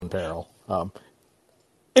peril.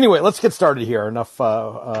 Anyway, let's get started here. Enough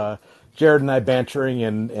Jared and I bantering,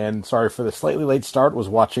 and sorry for the slightly late start. Was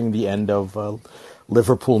watching the end of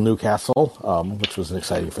Liverpool-Newcastle, which was an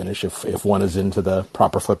exciting finish if one is into the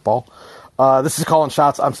proper football. This is Calling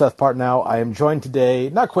Shots. I'm Seth Partnow. I am joined today,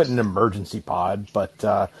 not quite an emergency pod,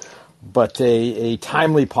 but a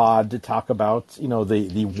timely pod to talk about,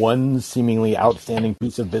 the one seemingly outstanding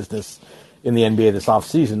piece of business in the NBA this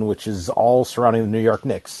offseason, which is all surrounding the New York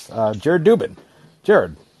Knicks. Jared Dubin.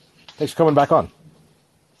 Jared, thanks for coming back on.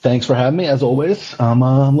 Thanks for having me, as always.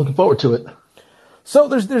 I'm looking forward to it. So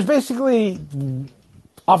there's basically,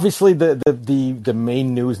 obviously, the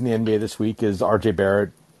main news in the NBA this week is RJ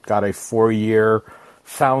Barrett got a 4-year,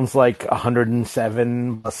 sounds like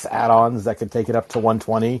 107 plus add-ons that could take it up to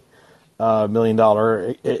 $120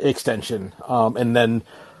 million extension, and then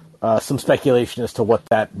some speculation as to what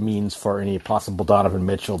that means for any possible Donovan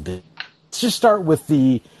Mitchell deal. Let's just start with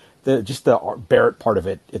the Barrett part of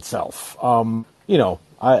it itself.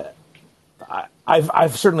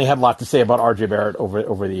 I've certainly had a lot to say about RJ Barrett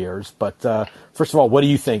over the years, but first of all, what do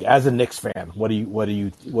you think as a Knicks fan? What do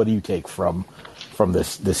you take from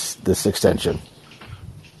this extension?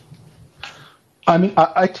 I mean,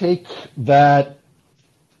 I take that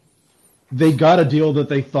they got a deal that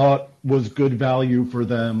they thought was good value for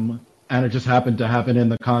them, and it just happened to happen in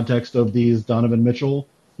the context of these Donovan Mitchell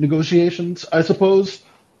negotiations, I suppose.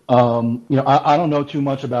 I don't know too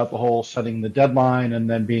much about the whole setting the deadline and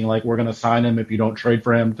then being like, we're going to sign him if you don't trade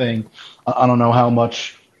for him thing. I don't know how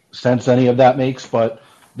much sense any of that makes, but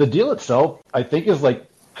the deal itself, I think, is like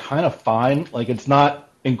kind of fine. Like, it's not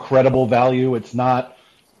incredible value. It's not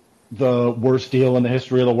the worst deal in the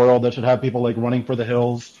history of the world that should have people like running for the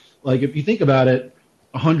hills. Like, if you think about it,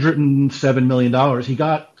 $107 million, he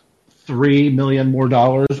got $3 million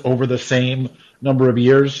more over the same number of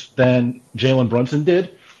years than Jalen Brunson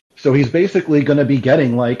did. So he's basically going to be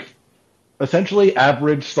getting like essentially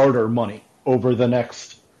average starter money over the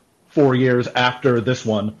next 4 years after this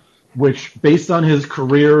one, which based on his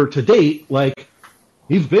career to date, like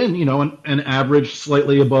he's been, an average,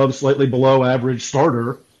 slightly above, slightly below average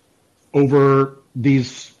starter over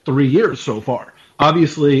these 3 years so far.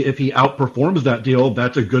 Obviously, if he outperforms that deal,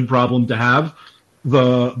 that's a good problem to have.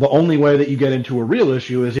 The only way that you get into a real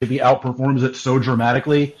issue is if he outperforms it so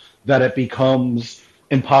dramatically that it becomes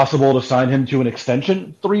impossible to sign him to an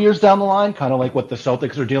extension 3 years down the line, kind of like what the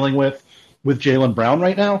Celtics are dealing with Jaylen Brown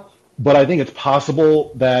right now. But I think it's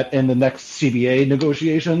possible that in the next CBA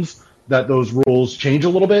negotiations that those rules change a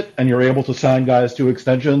little bit and you're able to sign guys to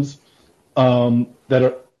extensions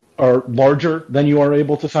that are larger than you are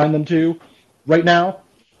able to sign them to right now.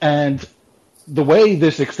 And the way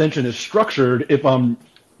this extension is structured, if I'm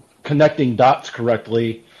connecting dots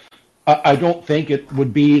correctly, I don't think it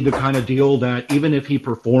would be the kind of deal that even if he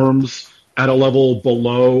performs at a level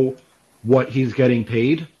below what he's getting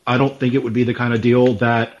paid, I don't think it would be the kind of deal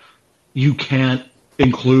that you can't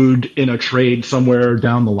include in a trade somewhere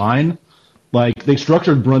down the line. Like, they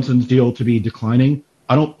structured Brunson's deal to be declining.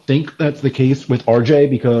 I don't think that's the case with RJ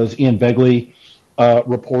because Ian Begley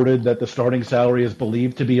reported that the starting salary is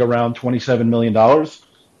believed to be around $27 million.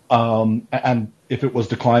 And if it was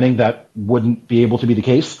declining, that wouldn't be able to be the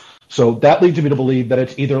case. So that leads me to believe that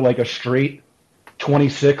it's either like a straight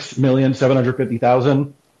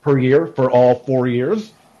 $26,750,000 per year for all 4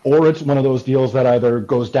 years, or it's one of those deals that either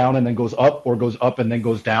goes down and then goes up or goes up and then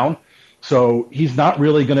goes down. So he's not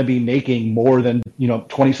really going to be making more than,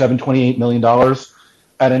 $28 million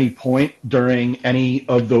at any point during any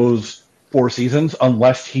of those 4 seasons,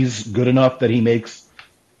 unless he's good enough that he makes,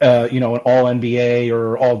 an all NBA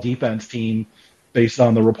or all defense team based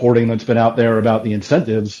on the reporting that's been out there about the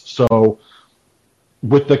incentives. So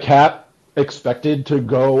with the cap expected to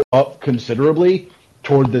go up considerably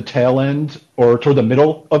toward the tail end or toward the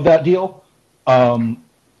middle of that deal,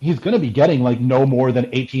 he's going to be getting like no more than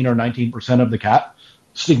 18 or 19% of the cap,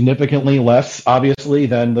 significantly less, obviously,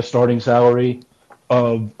 than the starting salary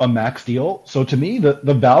of a max deal. So to me,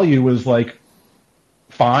 the value is like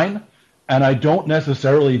fine. And I don't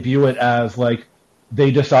necessarily view it as like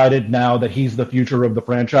they decided now that he's the future of the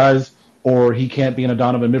franchise, or he can't be in a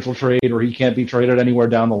Donovan Mitchell trade, or he can't be traded anywhere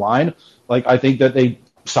down the line. Like, I think that they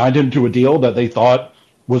signed him to a deal that they thought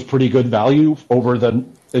was pretty good value over the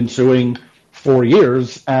ensuing 4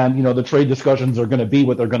 years. And, the trade discussions are going to be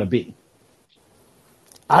what they're going to be.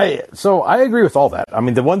 So I agree with all that. I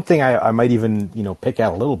mean, the one thing I might even, pick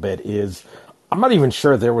out a little bit is I'm not even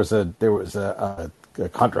sure there was a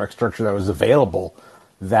contract structure that was available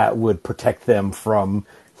that would protect them from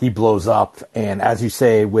he blows up. And as you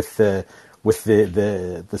say, with the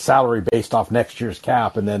salary based off next year's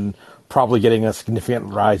cap and then probably getting a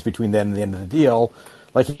significant rise between then and the end of the deal,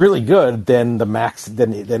 like he's really good, then the max,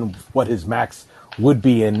 then what his max would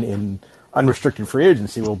be in unrestricted free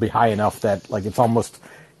agency will be high enough that like it's almost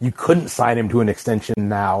you couldn't sign him to an extension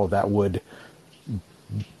now that would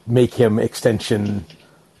make him extension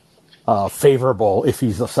favorable if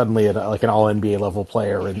he's suddenly like an all NBA level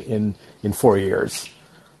player in 4 years.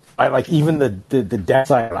 I like even the debt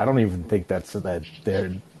side. I don't even think that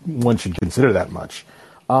one should consider that much.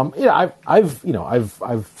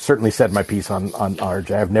 I've certainly said my piece on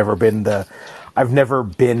RJ. I've never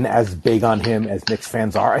been as big on him as Knicks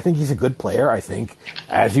fans are. I think he's a good player. I think,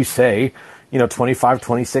 as you say, 25,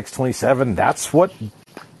 26, 27, that's what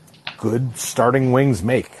good starting wings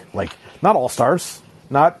make. Like, not all-stars,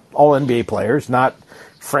 not all NBA players, not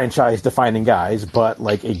franchise-defining guys, but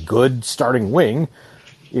like a good starting wing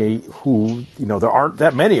who, there aren't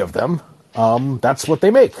that many of them. That's what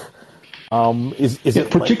they make.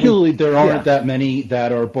 Particularly, there aren't that many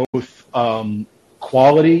that are both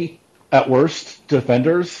quality at worst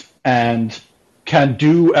defenders and can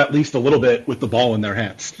do at least a little bit with the ball in their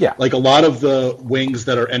hands. Yeah. Like a lot of the wings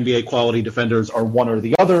that are NBA quality defenders are one or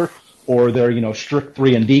the other, or they're, strict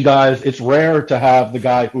 3-and-D guys. It's rare to have the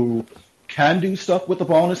guy who can do stuff with the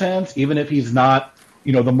ball in his hands, even if he's not,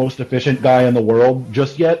 the most efficient guy in the world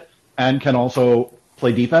just yet, and can also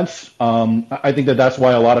play defense. I think that's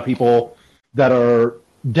why a lot of people that are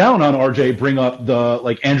down on RJ bring up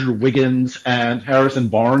the Andrew Wiggins and Harrison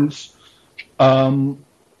Barnes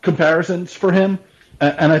comparisons for him.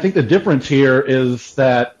 And I think the difference here is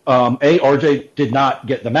that, RJ did not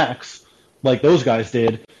get the max like those guys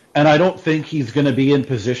did. And I don't think he's going to be in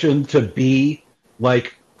position to be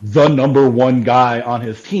the number one guy on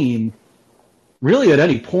his team really at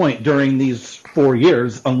any point during these 4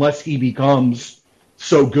 years, unless he becomes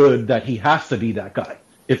so good that he has to be that guy,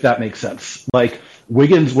 if that makes sense.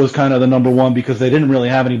 Wiggins was kind of the number one because they didn't really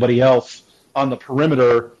have anybody else on the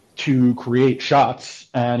perimeter to create shots,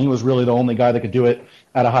 and he was really the only guy that could do it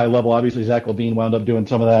at a high level. Obviously, Zach LaVine wound up doing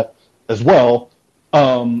some of that as well.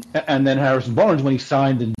 And then Harrison Barnes, when he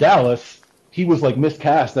signed in Dallas, he was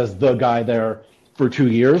miscast as the guy there for 2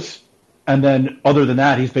 years. And then other than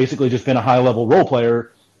that, he's basically just been a high-level role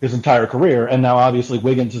player his entire career. And now obviously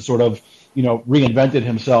Wiggins has sort of, reinvented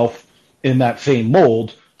himself in that same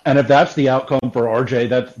mold. And if that's the outcome for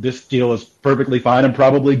RJ, this deal is perfectly fine and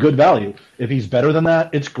probably good value. If he's better than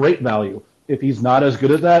that, it's great value. If he's not as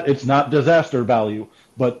good as that, it's not disaster value.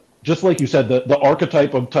 But just like you said, the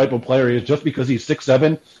archetype of type of player is just because he's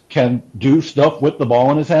 6'7", can do stuff with the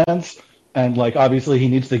ball in his hands. And obviously he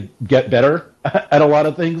needs to get better at a lot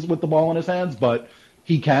of things with the ball in his hands, but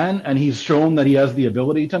he can, and he's shown that he has the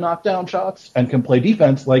ability to knock down shots and can play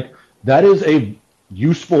defense. That is a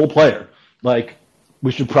useful player.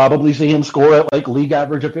 We should probably see him score at league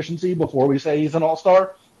average efficiency before we say he's an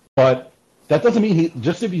all-star. But that doesn't mean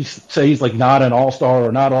if you say he's not an all-star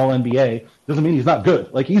or not all NBA, doesn't mean he's not good.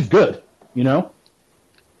 He's good,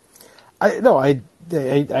 I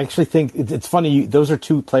actually think it's funny. Those are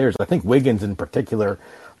two players. I think Wiggins in particular,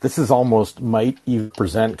 this is might even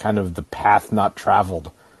present kind of the path not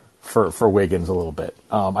traveled for Wiggins a little bit.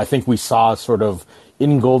 I think we saw sort of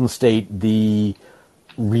in Golden State the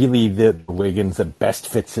Wiggins that best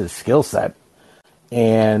fits his skill set.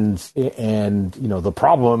 And the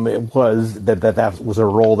problem was that was a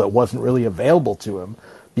role that wasn't really available to him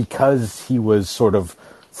because he was sort of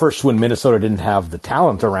first when Minnesota didn't have the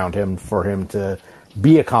talent around him for him to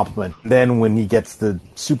be a compliment. Then when he gets the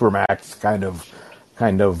supermax kind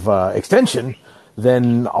of extension,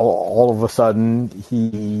 then all of a sudden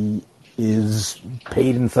he is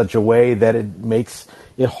paid in such a way that it makes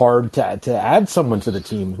it hard to add someone to the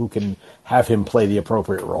team who can have him play the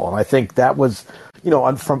appropriate role. And I think that was,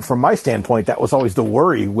 from my standpoint, that was always the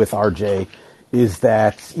worry with RJ, is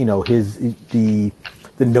that,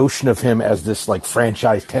 the notion of him as this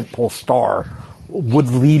franchise tentpole star would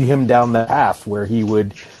lead him down the path where he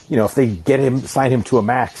would, if they sign him to a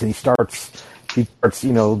max and he starts, the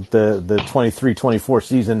 23-24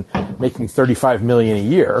 season making $35 million a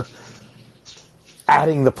year,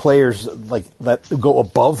 adding the players that go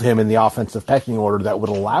above him in the offensive pecking order that would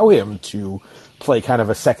allow him to play kind of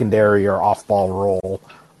a secondary or off-ball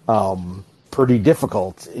role, pretty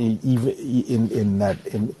difficult, even in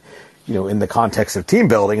the context of team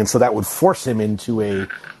building, and so that would force him into a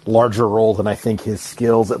larger role than I think his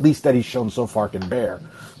skills, at least that he's shown so far, can bear.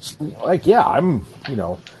 So, I'm,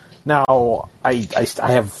 now I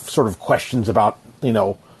have sort of questions about,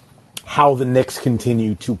 how the Knicks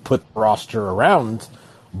continue to put the roster around,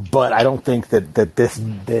 but I don't think that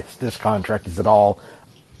this contract is at all.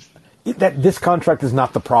 That this contract is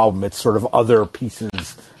not the problem. It's sort of other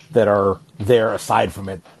pieces that are there aside from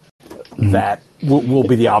it that will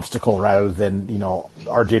be the obstacle rather than,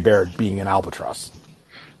 RJ Barrett being an albatross.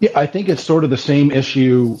 Yeah, I think it's sort of the same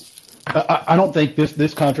issue. I don't think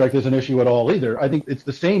this contract is an issue at all either. I think it's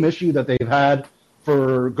the same issue that they've had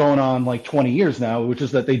for going on like 20 years now, which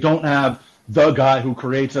is that they don't have the guy who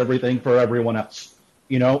creates everything for everyone else.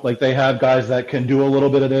 Like they have guys that can do a little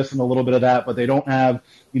bit of this and a little bit of that, but they don't have,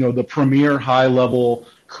 the premier high level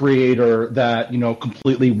creator that,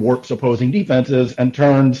 completely warps opposing defenses and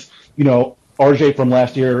turns, RJ from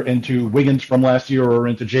last year into Wiggins from last year or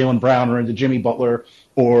into Jaylen Brown or into Jimmy Butler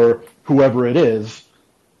or whoever it is.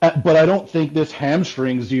 But I don't think this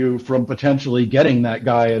hamstrings you from potentially getting that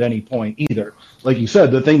guy at any point either. Like you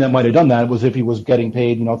said, the thing that might have done that was if he was getting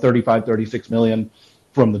paid, 35, 36 million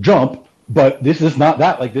from the jump. But this is not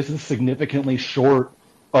that. Like, this is significantly short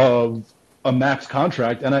of a max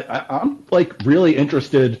contract. And I'm like really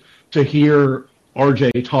interested to hear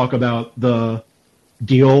RJ talk about the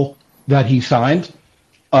deal that he signed.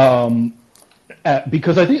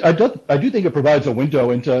 Because I do think it provides a window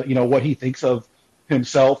into, what he thinks of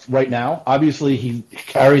himself right now. Obviously, he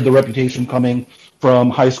carried the reputation coming from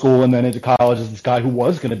high school and then into college as this guy who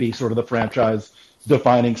was going to be sort of the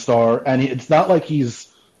franchise-defining star. And it's not like he's,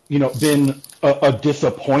 been a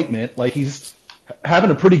disappointment. Like, he's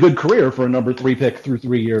having a pretty good career for a number 3 pick through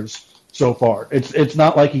 3 years so far. It's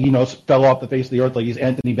not like he, fell off the face of the earth like he's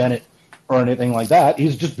Anthony Bennett or anything like that.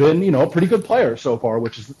 He's just been, a pretty good player so far,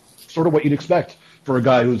 which is sort of what you'd expect for a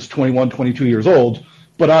guy who's 21, 22 years old.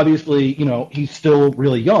 But obviously, he's still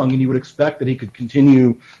really young, and you would expect that he could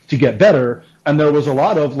continue to get better. And there was a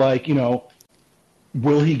lot of like,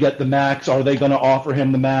 will he get the max? Are they going to offer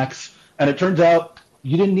him the max? And it turns out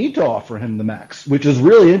you didn't need to offer him the max, which is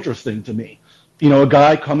really interesting to me. A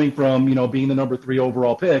guy coming from, being the number 3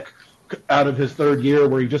 overall pick out of his third year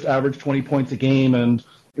where he just averaged 20 points a game. And,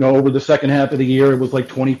 over the second half of the year, it was like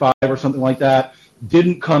 25 or something like that.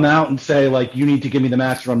 Didn't come out and say, like, you need to give me the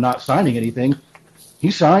max or I'm not signing anything. He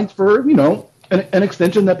signed for, an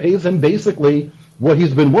extension that pays him basically what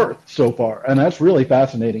he's been worth so far. And that's really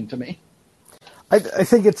fascinating to me. I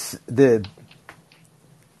think this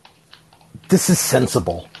is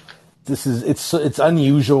sensible. It's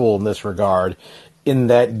unusual in this regard, in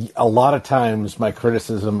that a lot of times my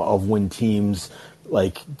criticism of when teams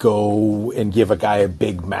like go and give a guy a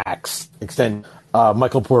big max extend,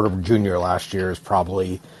 Michael Porter Jr. last year is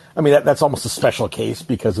probably, that's almost a special case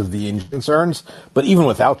because of the injury concerns. But even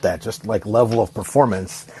without that, just like level of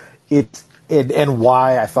performance, and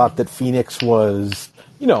why I thought that Phoenix was,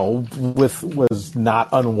 was not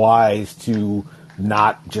unwise to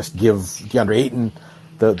not just give DeAndre Ayton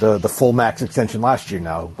the full max extension last year.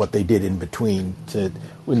 Now, what they did in between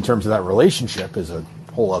in terms of that relationship is a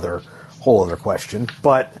whole other question.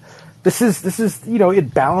 But this is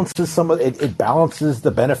it balances it balances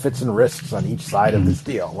the benefits and risks on each side of this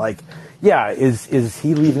deal. Like, yeah, is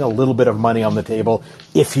he leaving a little bit of money on the table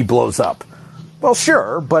if he blows up? Well,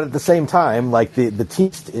 sure, but at the same time, like the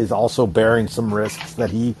team is also bearing some risks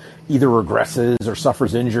that he either regresses or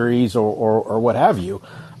suffers injuries or what have you.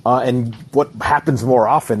 And what happens more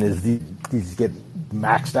often is these get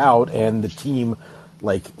maxed out, and the team,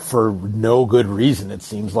 like, for no good reason, it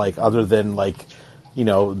seems like, other than like,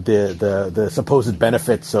 the supposed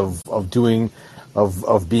benefits of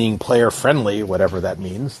being player friendly, whatever that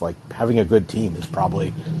means. Like, having a good team is probably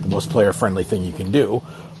the most player friendly thing you can do.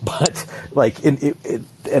 But like, and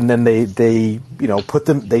then they they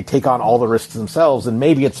take on all the risks themselves, and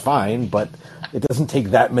maybe it's fine, but it doesn't take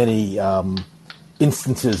that many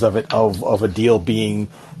instances of a deal being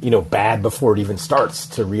bad before it even starts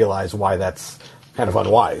to realize why that's kind of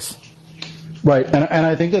unwise. Right, and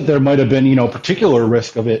I think that there might have been particular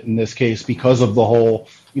risk of it in this case because of the whole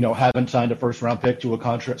haven't signed a first round pick to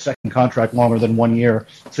a second contract longer than 1 year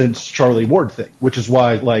since Charlie Ward thing, which is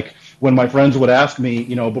why, like, when my friends would ask me,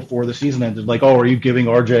 before the season ended, like, oh, are you giving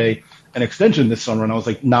RJ an extension this summer? And I was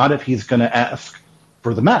like, not if he's going to ask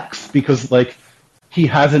for the max, because, like, he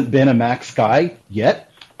hasn't been a max guy yet.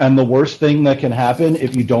 And the worst thing that can happen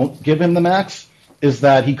if you don't give him the max is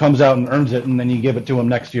that he comes out and earns it, and then you give it to him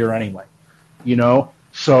next year anyway.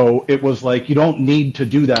 So it was like, you don't need to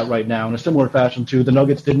do that right now. In a similar fashion, too, the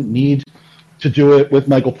Nuggets didn't need to do it with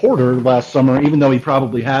Michael Porter last summer, even though he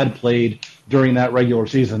probably had played during that regular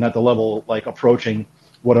season at the level, like, approaching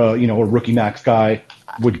what a rookie max guy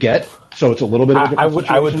would get. So it's a little bit of a different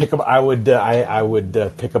situation. I would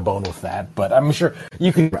pick a bone with that, but I'm sure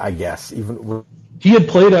you can. I guess even he had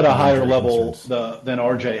played at a higher level than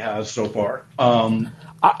RJ has so far. I'm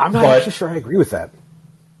not actually sure I agree with that.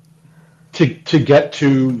 To get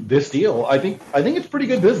to this deal, I think it's pretty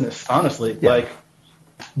good business, honestly. Yeah. Like,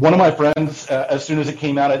 one of my friends, as soon as it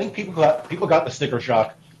came out, I think people got the sticker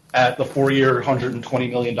shock at the 4-year, $120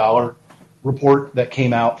 million report that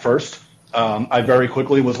came out first. I very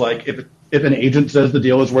quickly was like, if an agent says the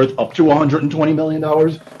deal is worth up to $120 million,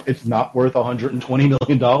 it's not worth $120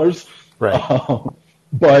 million. Right.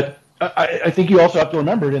 But I think you also have to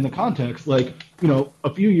remember it in the context. Like,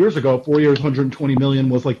 a few years ago, 4 years, $120 million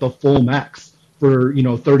was like the full max for,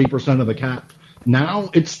 30% of the cap. Now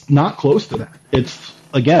it's not close to that. It's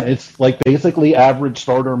like basically average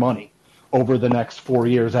starter money over the next 4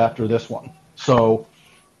 years after this one. So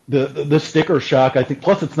the sticker shock, I think,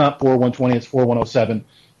 plus it's not 4/120, it's 4/107.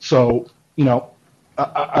 So,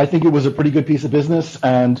 I think it was a pretty good piece of business,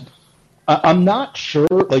 and I'm not sure,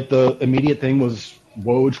 like, the immediate thing was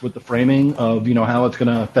Woj with the framing of, how it's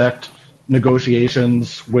going to affect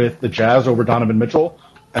negotiations with the Jazz over Donovan Mitchell.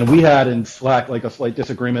 And we had in Slack, like, a slight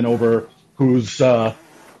disagreement over whose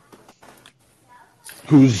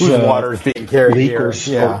water's being carried here.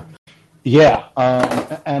 Yeah.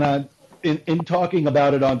 And in talking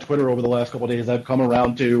about it on Twitter over the last couple of days, I've come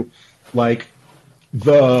around to, like,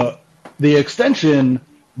 the extension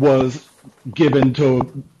was given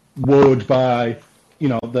to Woj by,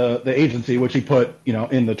 the agency, which he put,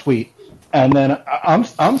 in the tweet. And then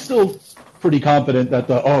I'm still pretty confident that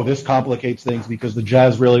this complicates things because the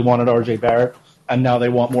Jazz really wanted RJ Barrett and now they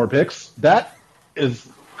want more picks. That is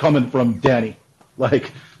coming from Danny.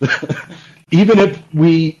 Like, even if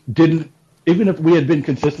we had been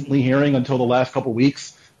consistently hearing until the last couple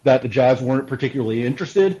weeks that the Jazz weren't particularly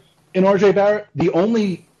interested in RJ Barrett, the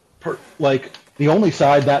only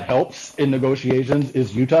side that helps in negotiations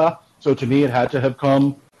is Utah. So to me, it had to have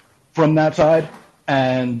come from that side.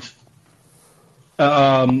 And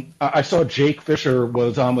I saw Jake Fisher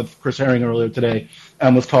was on with Chris Herring earlier today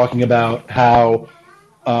and was talking about how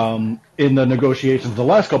in the negotiations the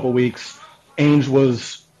last couple of weeks, Ainge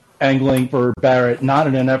was angling for Barrett, not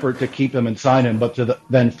in an effort to keep him and sign him, but to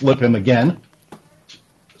then flip him again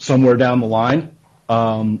somewhere down the line.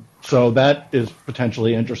 So that is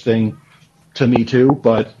potentially interesting to me too,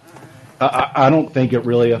 but I don't think it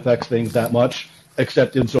really affects things that much,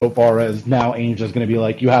 except insofar as now Ainge is going to be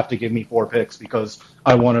like, you have to give me 4 picks because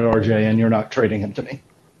I wanted RJ and you're not trading him to me.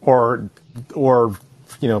 Or 2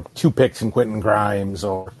 picks in Quentin Grimes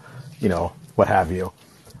or, what have you.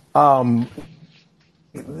 Like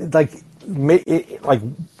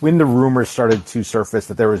when the rumors started to surface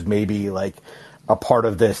that there was maybe like a part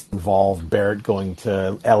of this involved Barrett going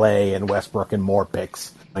to LA and Westbrook and more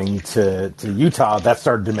picks going to Utah, that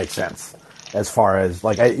started to make sense. As far as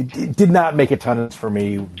like, it did not make a ton of sense for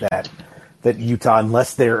me that Utah,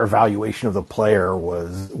 unless their evaluation of the player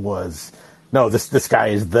was no, this guy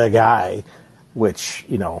is the guy, which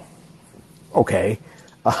okay.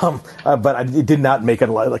 But it did not make it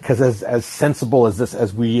because as sensible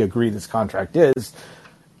as we agree this contract is,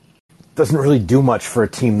 doesn't really do much for a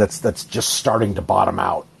team that's just starting to bottom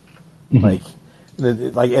out. Mm-hmm.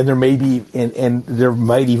 And there may be and there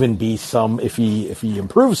might even be some if he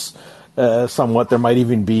improves somewhat, there might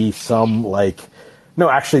even be some no,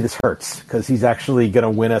 actually this hurts because he's actually going to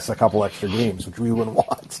win us a couple extra games, which we wouldn't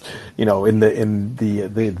want. No,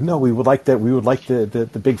 we would like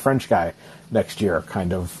the big French guy next year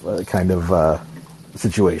kind of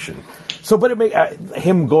situation. So, but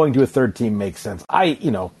him going to a third team makes sense. I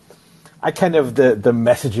kind of the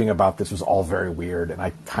messaging about this was all very weird, and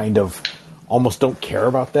I kind of almost don't care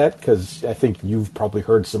about that because I think you've probably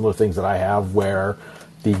heard similar things that I have, where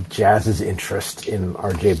the Jazz's interest in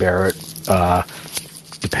RJ Barrett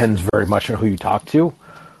depends very much on who you talk to.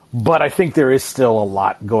 But I think there is still a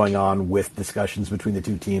lot going on with discussions between the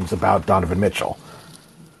two teams about Donovan Mitchell.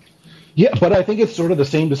 Yeah, but I think it's sort of the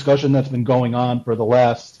same discussion that's been going on for the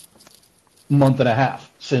last month and a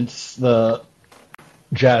half since the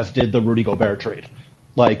Jazz did the Rudy Gobert trade.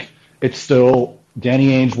 Like, it's still Danny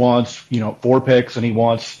Ainge wants, 4 picks, and he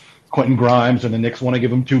wants Quentin Grimes, and the Knicks want to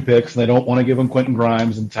give him 2 picks, and they don't want to give him Quentin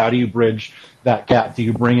Grimes. And how do you bridge that gap? Do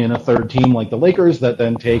you bring in a third team like the Lakers that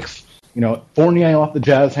then takes, Fournier off the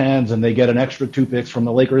Jazz hands, and they get an extra 2 picks from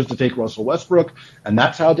the Lakers to take Russell Westbrook, and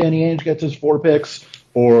that's how Danny Ainge gets his 4 picks?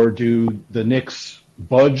 Or do the Knicks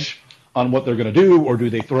budge on what they're going to do, or do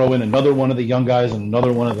they throw in another one of the young guys and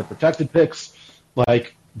another one of the protected picks?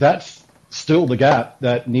 Like, that's still the gap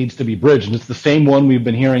that needs to be bridged, and it's the same one we've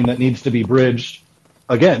been hearing that needs to be bridged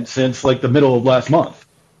again since the middle of last month.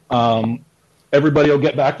 Everybody will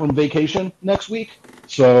get back from vacation next week,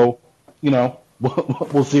 so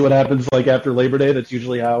we'll see what happens after Labor Day. That's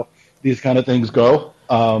usually how these kind of things go.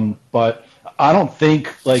 But I don't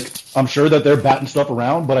think I'm sure that they're batting stuff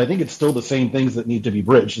around, but I think it's still the same things that need to be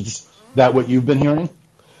bridged. Is that what you've been hearing?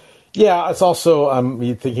 Yeah, it's also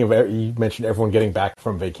you thinking of you mentioned everyone getting back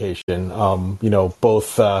from vacation.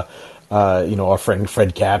 Both our friend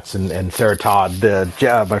Fred Katz and Sarah Todd,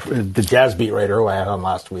 the jazz beat writer who I had on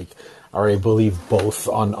last week, are I believe both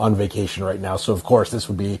on vacation right now. So of course this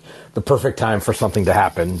would be the perfect time for something to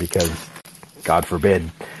happen because, God forbid,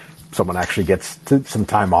 someone actually gets some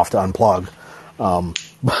time off to unplug.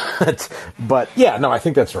 But yeah, no, I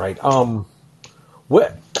think that's right.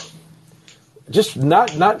 What? Just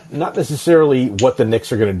not necessarily what the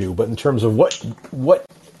Knicks are going to do, but in terms of what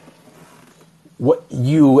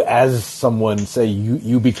you as someone say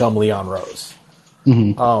you become Leon Rose.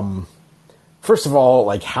 Mm-hmm. First of all,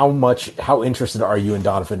 like how interested are you in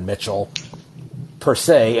Donovan Mitchell per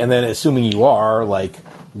se, and then assuming you are, like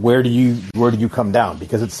where do you come down?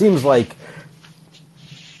 Because it seems like,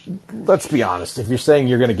 let's be honest, if you're saying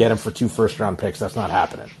you're going to get him for 2 first-round picks, that's not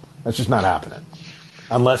happening. That's just not happening.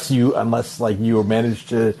 Unless like you manage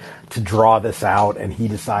to draw this out and he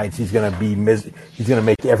decides he's going to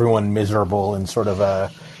make everyone miserable in sort of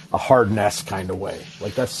a Harden-esque kind of way.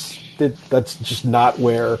 Like that's just not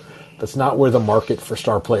where the market for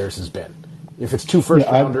star players has been. If it's 2 first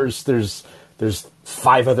rounders, there's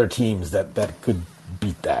 5 other teams that could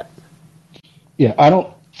beat that. Yeah, I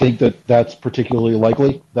don't think that that's particularly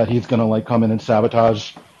likely that he's going to like come in and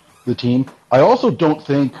sabotage the team. I also don't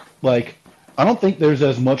think I don't think there's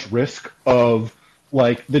as much risk of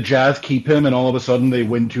like the Jazz keep him and all of a sudden they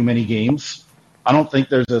win too many games. I don't think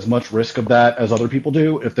there's as much risk of that as other people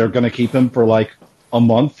do if they're going to keep him for like a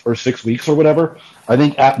month or 6 weeks or whatever. I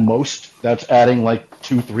think at most that's adding like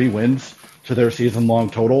 2-3 wins to their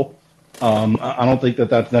season-long total. I don't think that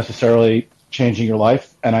that's necessarily changing your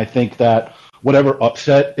life, and I think that whatever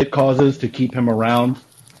upset it causes to keep him around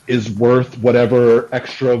is worth whatever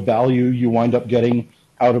extra value you wind up getting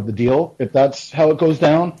out of the deal. If that's how it goes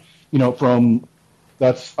down,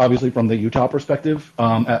 that's obviously from the Utah perspective,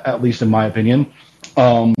 at least in my opinion.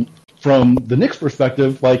 From the Knicks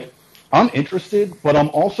perspective, like I'm interested, but I'm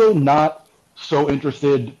also not so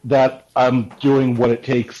interested that I'm doing what it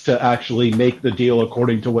takes to actually make the deal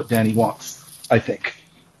according to what Danny wants, I think.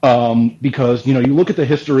 Because, you look at the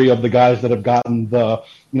history of the guys that have gotten the,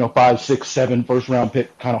 5, 6, 7 first round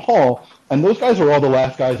pick kind of haul, and those guys are all the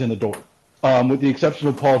last guys in the door. With the exception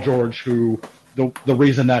of Paul George, who the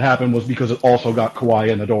reason that happened was because it also got Kawhi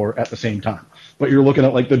in the door at the same time. But you're looking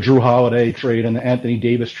at like the Drew Holiday trade and the Anthony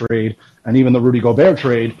Davis trade and even the Rudy Gobert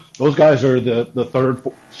trade. Those guys are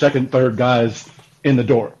the second, third guys in the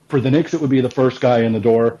door. For the Knicks, it would be the first guy in the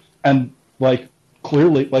door. And like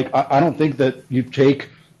clearly, like I don't think that you take,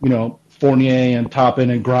 Fournier and Toppin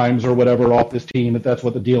and Grimes or whatever off this team, if that's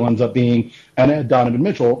what the deal ends up being, and add Donovan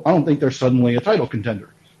Mitchell, I don't think they're suddenly a title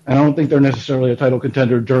contender. And I don't think they're necessarily a title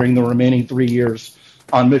contender during the remaining 3 years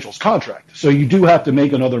on Mitchell's contract. So you do have to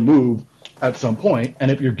make another move at some point. And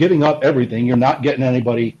if you're giving up everything, you're not getting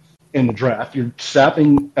anybody in the draft. You're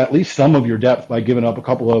sapping at least some of your depth by giving up a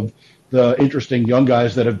couple of the interesting young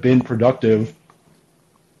guys that have been productive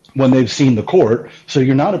when they've seen the court. So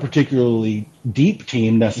you're not a particularly deep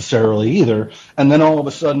team necessarily either. And then all of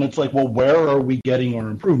a sudden it's like, well, where are we getting our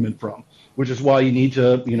improvement from? Which is why you need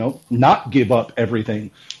to, not give up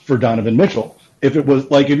everything for Donovan Mitchell. If it was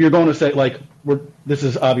like, if you're going to say like, this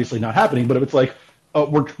is obviously not happening, but if it's like,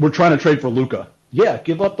 we're trying to trade for Luka, yeah,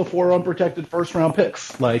 give up the 4 unprotected first round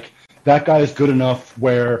picks. Like that guy is good enough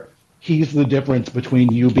where he's the difference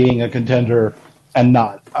between you being a contender and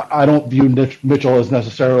not. I don't view Mitchell as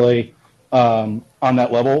necessarily on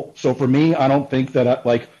that level. So for me, I don't think that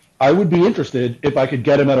I would be interested if I could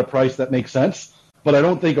get him at a price that makes sense. But I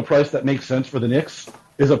don't think a price that makes sense for the Knicks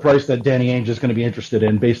is a price that Danny Ainge is going to be interested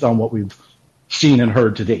in based on what we've seen and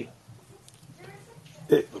heard to date.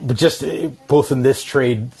 But just both in this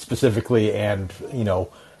trade specifically and,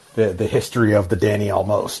 the history of the Danny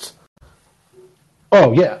almost.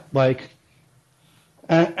 Oh, yeah.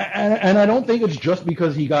 And I don't think it's just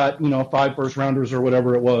because he got, 5 first rounders or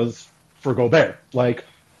whatever it was for Gobert. Like,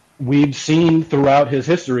 we've seen throughout his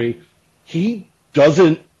history, he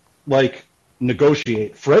doesn't,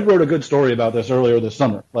 negotiate. Fred wrote a good story about this earlier this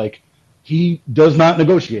summer. Like, he does not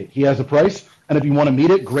negotiate. He has a price, and if you want to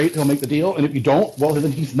meet it, great, he'll make the deal. And if you don't, well,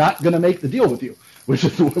 then he's not going to make the deal with you, which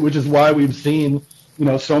is why we've seen,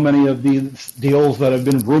 so many of these deals that have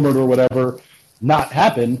been rumored or whatever not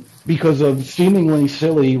happen because of seemingly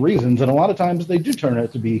silly reasons. And a lot of times they do turn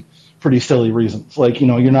out to be pretty silly reasons. Like,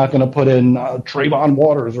 you're not going to put in Trayvon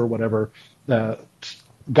Waters or whatever, the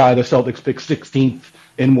guy the Celtics picked 16th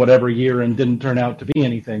in whatever year and didn't turn out to be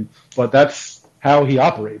anything. But that's how he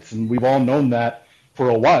operates, and we've all known that for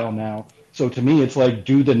a while now. So to me, it's like,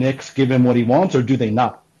 do the Knicks give him what he wants or do they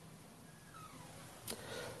not?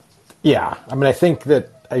 Yeah, I mean, I think that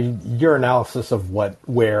your analysis of what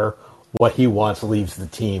he wants leaves the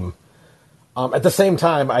team. At the same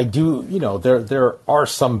time, I do, there are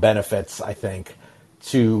some benefits, I think,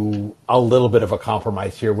 to a little bit of a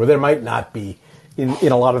compromise here, where there might not be in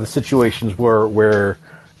a lot of the situations where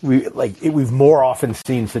we've more often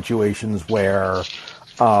seen situations where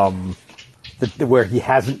where he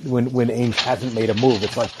hasn't when Ainge hasn't made a move.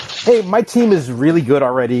 It's like, hey, my team is really good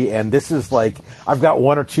already, and this is like I've got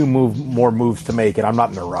one or two more moves to make, and I'm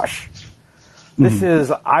not in a rush. This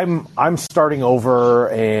is I'm starting over,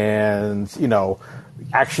 and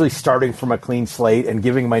actually starting from a clean slate and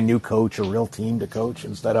giving my new coach a real team to coach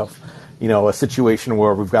instead of a situation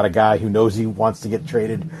where we've got a guy who knows he wants to get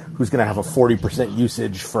traded, who's going to have a 40%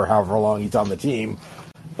 usage for however long he's on the team.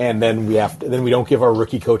 And then we don't give our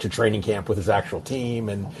rookie coach a training camp with his actual team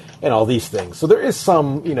and all these things. So there is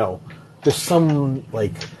some, there's some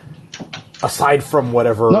like aside from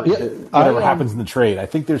whatever happens in the trade. I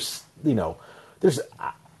think there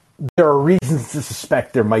are reasons to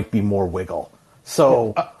suspect there might be more wiggle.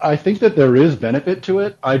 So I think that there is benefit to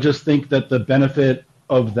it. I just think that the benefit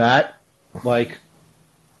of that, like,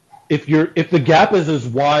 if the gap is as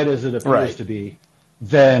wide as it appears to be,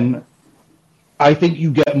 then I think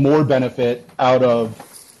you get more benefit out of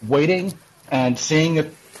waiting and seeing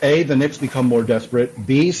if A, the Knicks become more desperate,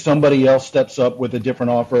 B, somebody else steps up with a different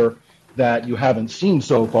offer that you haven't seen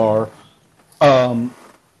so far,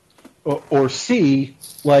 or C,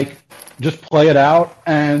 like, just play it out,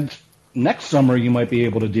 and next summer you might be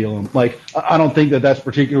able to deal them. Like, I don't think that that's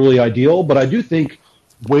particularly ideal, but I do think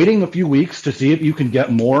waiting a few weeks to see if you can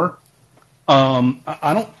get more,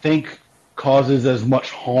 I don't think causes as much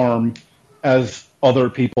harm as other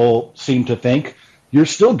people seem to think. You're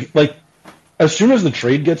still, like, as soon as the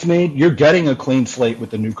trade gets made, you're getting a clean slate with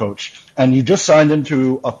the new coach. And you just signed him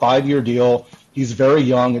to a 5-year deal. He's very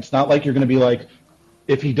young. It's not like you're going to be like,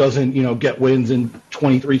 if he doesn't, get wins in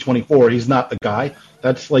 23, 24, he's not the guy.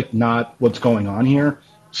 That's, like, not what's going on here.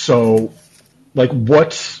 So, like,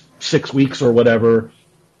 what's 6 weeks or whatever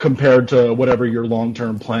compared to whatever your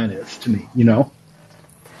long-term plan is to me,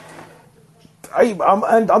 and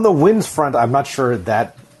on the wins front, I'm not sure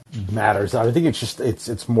that matters. I think it's just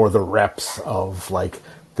it's more the reps of like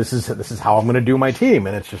this is how I'm going to do my team,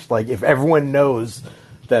 and it's just like if everyone knows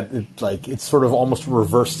that it's sort of almost a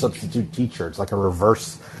reverse substitute teacher. It's like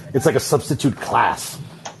a substitute class.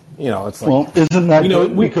 It's like, well, isn't that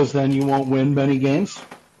good because then you won't win many games?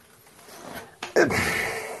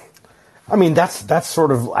 I mean, that's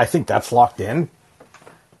sort of I think that's locked in.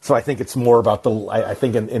 So I think it's more about I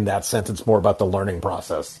think in that sense, it's more about the learning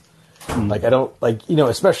process. Like I don't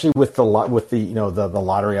especially with the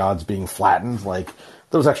lottery odds being flattened, like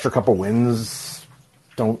those extra couple wins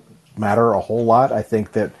don't matter a whole lot. I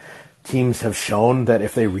think that teams have shown that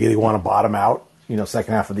if they really want to bottom out,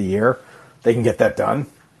 second half of the year, they can get that done.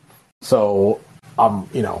 So I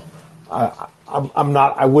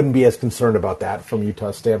wouldn't be as concerned about that from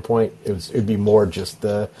Utah's standpoint. It'd be more just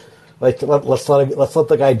let's let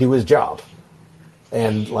the guy do his job,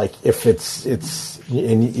 and like if it's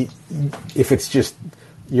just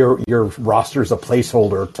your roster's a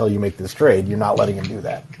placeholder until you make this trade, you're not letting him do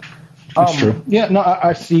that. That's true. Yeah, no,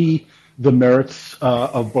 I see the merits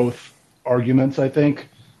of both arguments. I think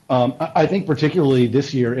particularly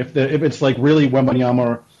this year, if it's like really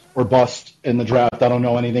Wembanyama or bust in the draft. I don't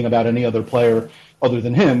know anything about any other player other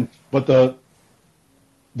than him, but the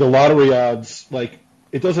lottery odds, like,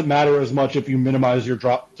 it doesn't matter as much if you minimize your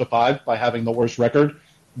drop to 5 by having the worst record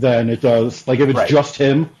than it does. Like, if it's just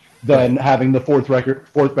him, then having the fourth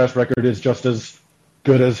best record is just as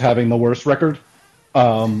good as having the worst record.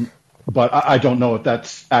 But I don't know if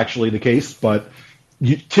that's actually the case. But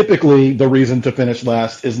typically, the reason to finish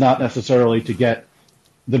last is not necessarily to get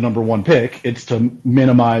the number one pick. It's to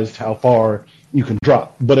minimize how far you can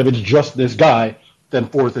drop. But if it's just this guy, then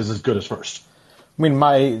fourth is as good as first. I mean,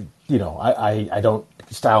 I don't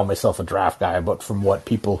style myself a draft guy, but from what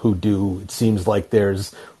people who do, it seems like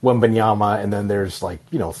there's Wembanyama and then there's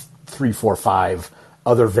 3, 4, 5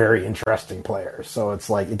 other very interesting players. So it's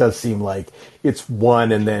like, it does seem like it's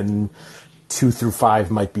 1 and then 2 through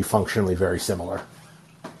 5 might be functionally very similar.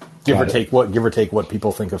 Give or take what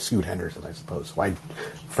people think of Scoot Henderson, I suppose. Who I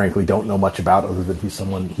frankly don't know much about other than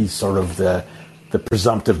he's sort of the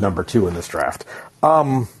presumptive number 2 in this draft.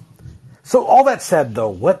 So all that said, though,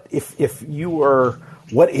 what is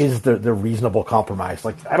the reasonable compromise?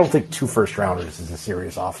 Like, I don't think 2 first-rounders is a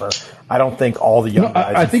serious offer. I don't think all the young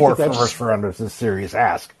guys, 4 first-rounders is a serious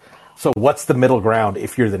ask. So what's the middle ground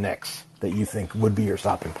if you're the Knicks that you think would be your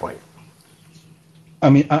stopping point? I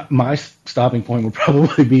mean, my stopping point would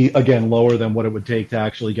probably be, again, lower than what it would take to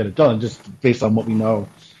actually get it done, just based on what we know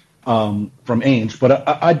from Ainge. But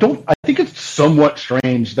I don't. I think it's somewhat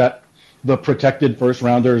strange that the protected first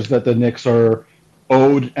rounders that the Knicks are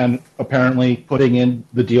owed and apparently putting in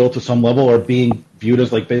the deal to some level are being viewed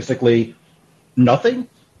as like basically nothing.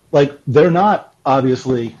 Like they're not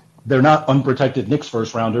unprotected Knicks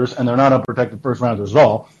first rounders, and they're not unprotected first rounders at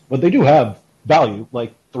all. But they do have value.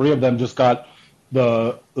 Like 3 of them just got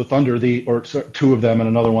the Thunder, or 2 of them and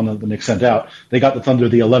another one that the Knicks sent out. They got the Thunder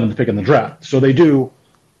the 11th pick in the draft. So they do,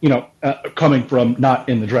 coming from not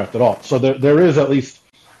in the draft at all. So there is at least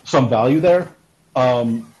some value there.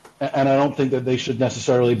 And I don't think that they should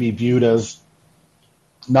necessarily be viewed as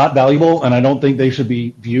not valuable, and I don't think they should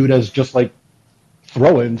be viewed as just like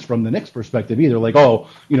throw-ins from the Knicks perspective either. Like,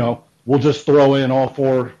 we'll just throw in all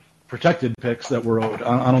 4 protected picks that we're owed.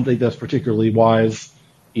 I don't think that's particularly wise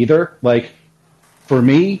either. Like, for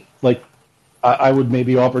me, like, I would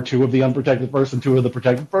maybe offer 2 of the unprotected firsts and 2 of the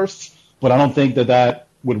protected firsts, but I don't think that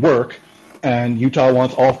would work. And Utah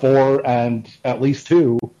wants all 4 and at least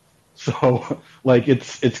 2. So, like,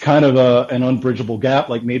 it's kind of an unbridgeable gap.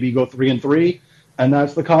 Like, maybe you go 3-3, and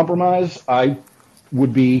that's the compromise. I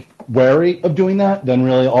would be wary of doing that. Then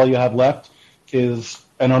really all you have left is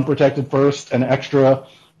an unprotected first, an extra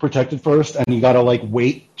protected first, and you got to, like,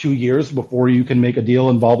 wait 2 years before you can make a deal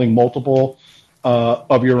involving multiple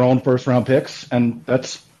of your own first-round picks, and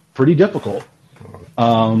that's pretty difficult.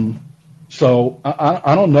 So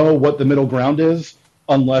I don't know what the middle ground is,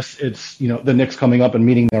 unless it's, the Knicks coming up and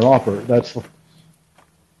meeting their offer. That's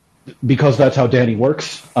because that's how Danny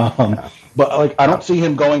works. But like, I don't see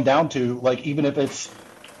him going down to, like, even if it's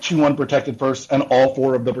 2 unprotected firsts and all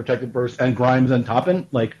 4 of the protected firsts and Grimes and Toppin,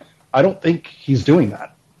 like, I don't think he's doing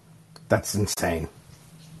that. That's insane.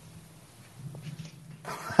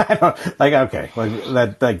 I don't like. Okay, like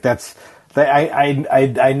that. Like that's.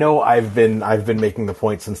 I know I've been making the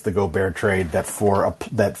point since the Gobert trade that for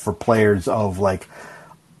players of like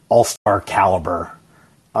all-star caliber,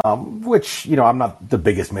 which I'm not the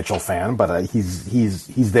biggest Mitchell fan, but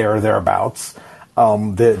he's there or thereabouts.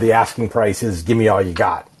 The asking price is give me all you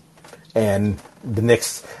got, and the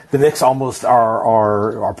Knicks almost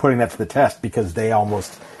are putting that to the test because they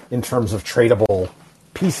almost, in terms of tradable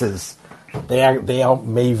pieces, they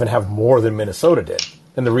may even have more than Minnesota did.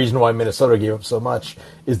 And the reason why Minnesota gave up so much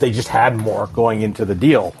is they just had more going into the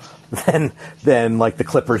deal than like the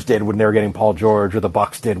Clippers did when they were getting Paul George, or the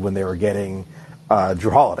Bucks did when they were getting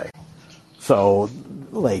Drew Holiday. So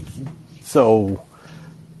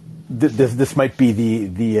this might be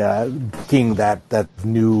the king that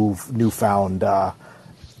newfound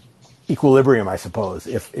equilibrium, I suppose,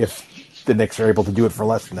 if the Knicks are able to do it for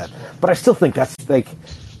less than that. But I still think that's like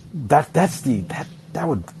that's the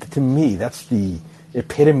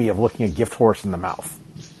epitome of looking a gift horse in the mouth.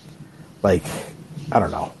 Like, I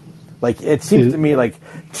don't know. Like, it seems to me like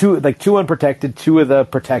two unprotected, 2 of the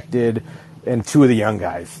protected, and 2 of the young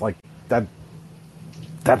guys. Like that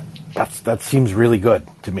seems really good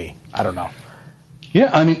to me. I don't know. Yeah,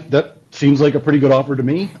 I mean, that seems like a pretty good offer to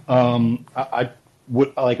me. I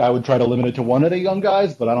would try to limit it to 1 of the young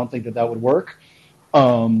guys, but I don't think that would work.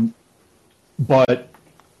 But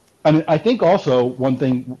I mean, I think also one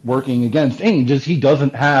thing working against Ainge is he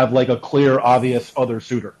doesn't have like a clear, obvious other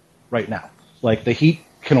suitor right now. Like, the Heat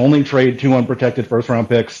can only trade 2 unprotected first-round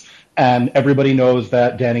picks, and everybody knows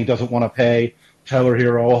that Danny doesn't want to pay Tyler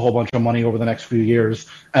Hero a whole bunch of money over the next few years.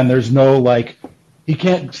 And there's no, like, he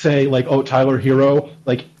can't say, like, oh, Tyler Hero,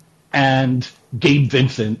 like, and Gabe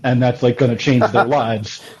Vincent, and that's, like, going to change their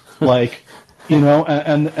lives. Like,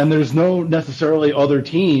 and there's no necessarily other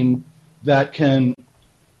team that can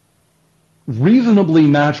reasonably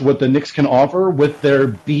match what the Knicks can offer with their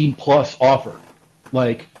B-plus offer.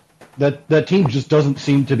 Like, that team just doesn't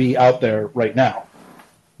seem to be out there right now,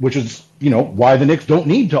 which is, why the Knicks don't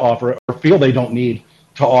need to offer, or feel they don't need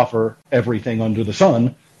to offer, everything under the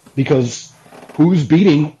sun, because who's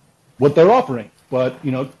beating what they're offering? But,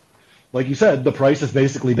 like you said, the price has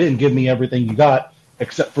basically been give me everything you got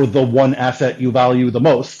except for the one asset you value the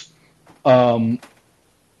most.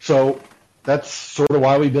 So that's sort of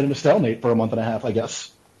why we've been in a stalemate for a month and a half, I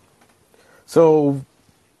guess. So,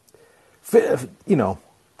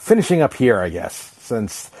 finishing up here, I guess,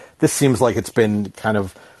 since this seems like it's been kind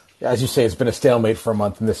of, as you say, it's been a stalemate for a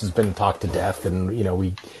month, and this has been talked to death, and,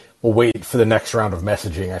 we'll wait for the next round of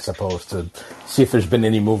messaging, I suppose, to see if there's been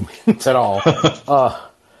any movement at all.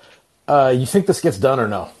 You think this gets done or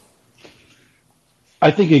no? I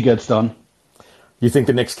think it gets done. You think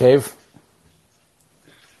the Knicks cave?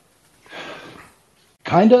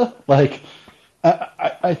 Kinda. Like,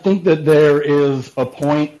 I think that there is a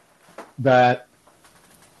point that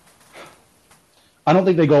I don't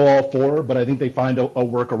think they go all four, but I think they find a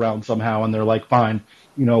workaround somehow, and they're like, fine,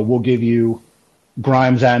 we'll give you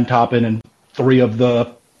Grimes and Toppin and 3 of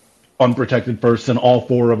the unprotected firsts and all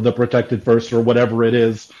 4 of the protected firsts or whatever it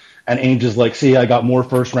is. And Ainge is like, see, I got more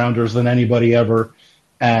first rounders than anybody ever.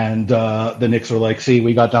 And the Knicks are like, see,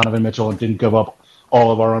 we got Donovan Mitchell and didn't give up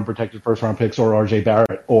all of our unprotected first round picks or RJ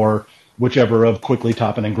Barrett or whichever of Quickly,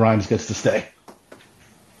 Toppin, and Grimes gets to stay.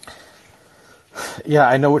 Yeah,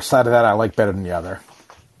 I know which side of that I like better than the other.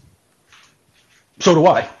 So do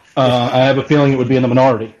I. I have a feeling it would be in the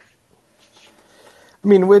minority. I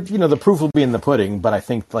mean, with the proof will be in the pudding, but I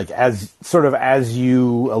think as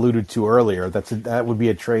you alluded to earlier, that would be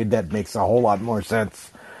a trade that makes a whole lot more sense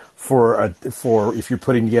for if you're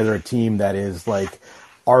putting together a team that is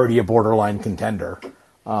already a borderline contender.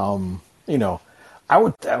 I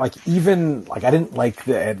would I didn't like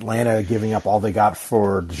the Atlanta giving up all they got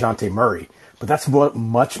for DeJounte Murray, but that's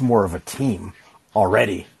much more of a team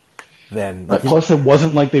already than. Plus, it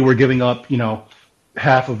wasn't like they were giving up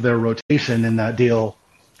half of their rotation in that deal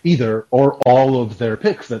either, or all of their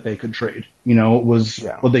picks that they could trade. It was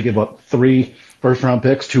what they give up 3 first round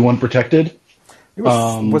picks, 2 unprotected. It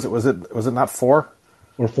was it not 4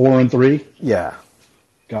 or 4 and 3? Yeah,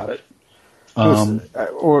 got it. I mean,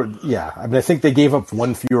 I think they gave up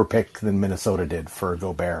 1 fewer pick than Minnesota did for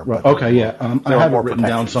Gobert. Right. Okay, yeah. I have it written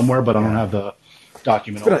down somewhere, but I don't have the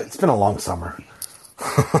document. It's been a long summer.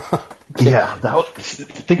 Yeah,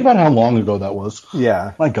 think about how long ago that was.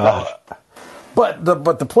 Yeah, my God. But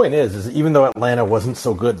the point is even though Atlanta wasn't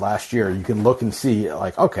so good last year, you can look and see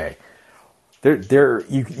okay,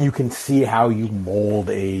 you can see how you mold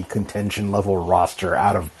a contention level roster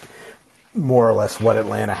out of more or less what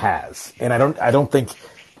Atlanta has, and I don't think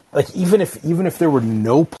even if there were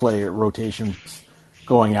no player rotations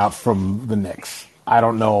going out from the Knicks, I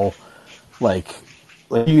don't know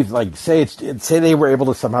say they were able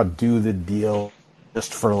to somehow do the deal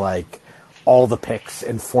just for all the picks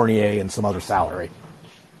and Fournier and some other salary.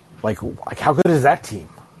 How good is that team?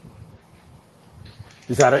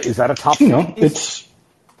 Is that a top? It's.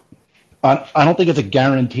 I don't think it's a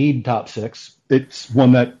guaranteed top 6. It's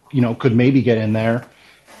one that could maybe get in there.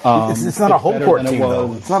 It's not a home court team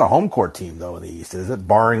though. It's not a home court team though in the East, is it?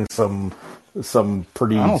 Barring some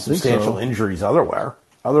pretty substantial injuries other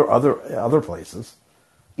places.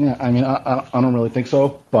 Yeah, I mean, I don't really think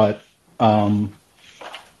so, but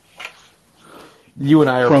you and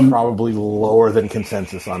I are probably lower than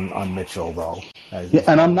consensus on Mitchell, though. Yeah,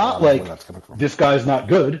 and I'm not this guy's not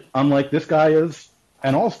good. I'm this guy is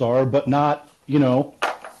an all-star, but not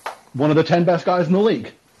one of the 10 best guys in the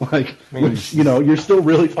league. You're still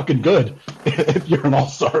really fucking good if you're an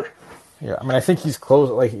all-star. Yeah, I mean, I think he's close.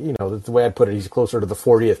 The way I'd put it, he's closer to the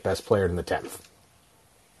 40th best player than the 10th.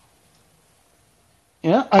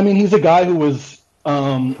 Yeah, I mean, he's a guy who was,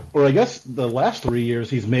 or I guess the last 3 years,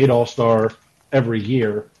 he's made All-Star every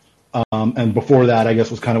year. And before that, I guess,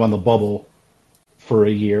 was kind of on the bubble for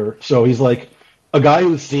a year. So he's a guy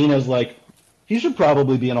who's seen as he should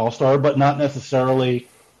probably be an All-Star, but not necessarily.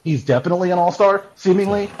 He's definitely an All-Star,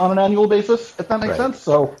 seemingly, on an annual basis, if that makes sense.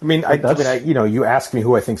 So, I mean, you ask me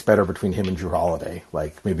who I think's better between him and Drew Holiday.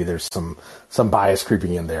 Maybe there's some bias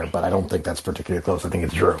creeping in there, but I don't think that's particularly close. I think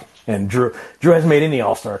it's Drew, and Drew hasn't made any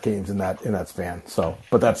All-Star games in that span. So,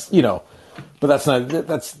 but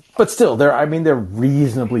still, they're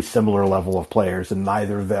reasonably similar level of players, and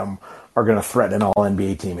neither of them are going to threaten an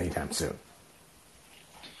All-NBA team anytime soon.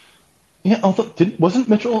 Yeah, although wasn't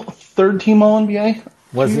Mitchell a third-team All-NBA?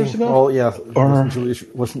 Years ago? Well, yeah.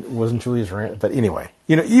 Wasn't Julius Randle? But anyway,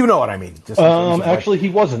 you know what I mean. Just actually, he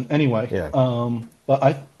wasn't. Anyway, yeah. But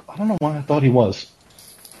I don't know why I thought he was.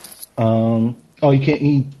 He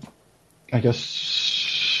can't. I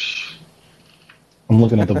guess I'm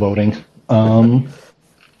looking at the voting.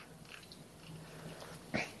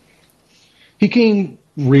 He came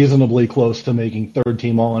reasonably close to making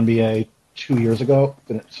third-team All-NBA 2 years ago.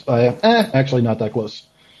 Actually, not that close.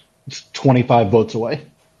 It's 25 votes away.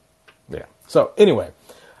 Yeah. So anyway,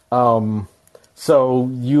 so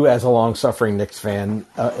you as a long-suffering Knicks fan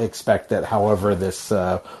expect that however this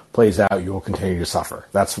plays out, you will continue to suffer.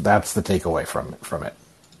 That's the takeaway from it.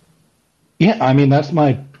 Yeah, I mean that's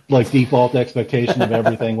my default expectation of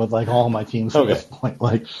everything with all my teams at this point.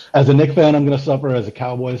 As a Knicks fan, I'm going to suffer. As a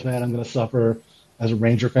Cowboys fan, I'm going to suffer. As a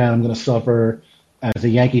Ranger fan, I'm going to suffer. As a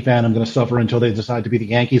Yankee fan, I'm going to suffer until they decide to be the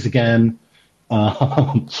Yankees again.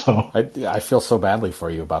 So I feel so badly for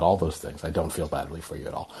you about all those things. I don't feel badly for you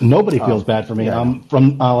at all. Nobody feels bad for me. Yeah. I'm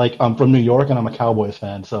from New York and I'm a Cowboys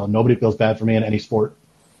fan, so nobody feels bad for me in any sport.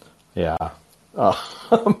 Yeah. All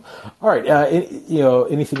right.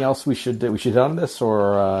 Anything else we should hit on this,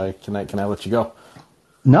 or can I let you go?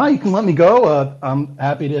 No, you can let me go. I'm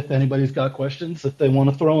happy to, if anybody's got questions, if they want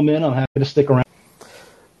to throw them in, I'm happy to stick around.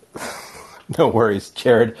 No worries,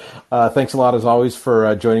 Jared. Thanks a lot, as always,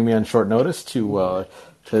 for joining me on short notice to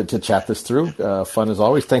chat this through. Fun as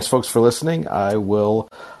always. Thanks, folks, for listening. I will.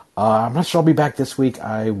 I'm not sure I'll be back this week.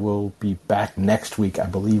 I will be back next week, I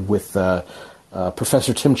believe, with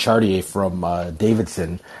Professor Tim Chartier from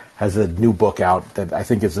Davidson. Has a new book out that I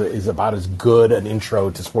think is about as good an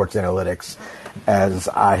intro to sports analytics as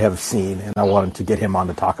I have seen, and I wanted to get him on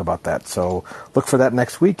to talk about that. So look for that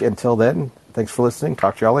next week. Until then, thanks for listening.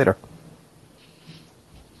 Talk to y'all later.